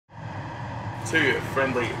2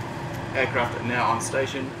 friendly aircraft now on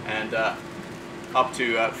station, and up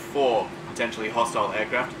to 4 potentially hostile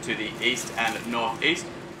aircraft to the east and northeast.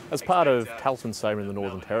 As part of Talisman Saber in the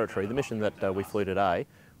Northern Territory, the mission that we flew today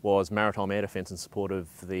was maritime air defence in support of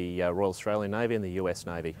the Royal Australian Navy and the US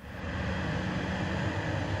Navy.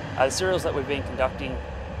 The serials that we've been conducting,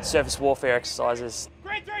 surface warfare exercises.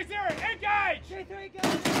 Green 3-0, engage! engage!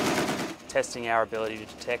 Testing our ability to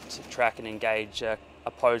detect, track and engage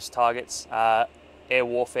opposed targets. Air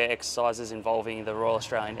warfare exercises involving the Royal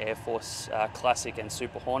Australian Air Force Classic and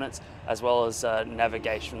Super Hornets, as well as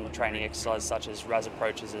navigation training exercises such as RAS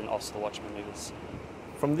approaches and officer watch manoeuvres.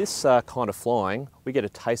 From this kind of flying, we get a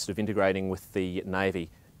taste of integrating with the Navy.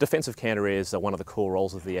 Defensive counter airs are one of the core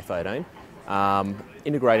roles of the F-18.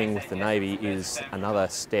 Integrating with the Navy is another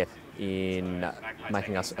step in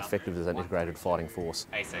making us effective as an integrated fighting force.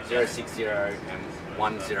 060 and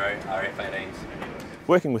 10 are F-18s.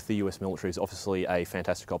 Working with the US military is obviously a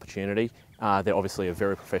fantastic opportunity. They're obviously a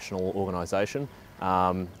very professional organisation.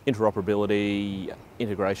 Interoperability,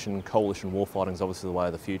 integration, coalition warfighting is obviously the way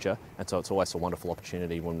of the future, and so it's always a wonderful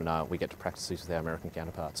opportunity when we get to practice these with our American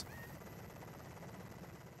counterparts.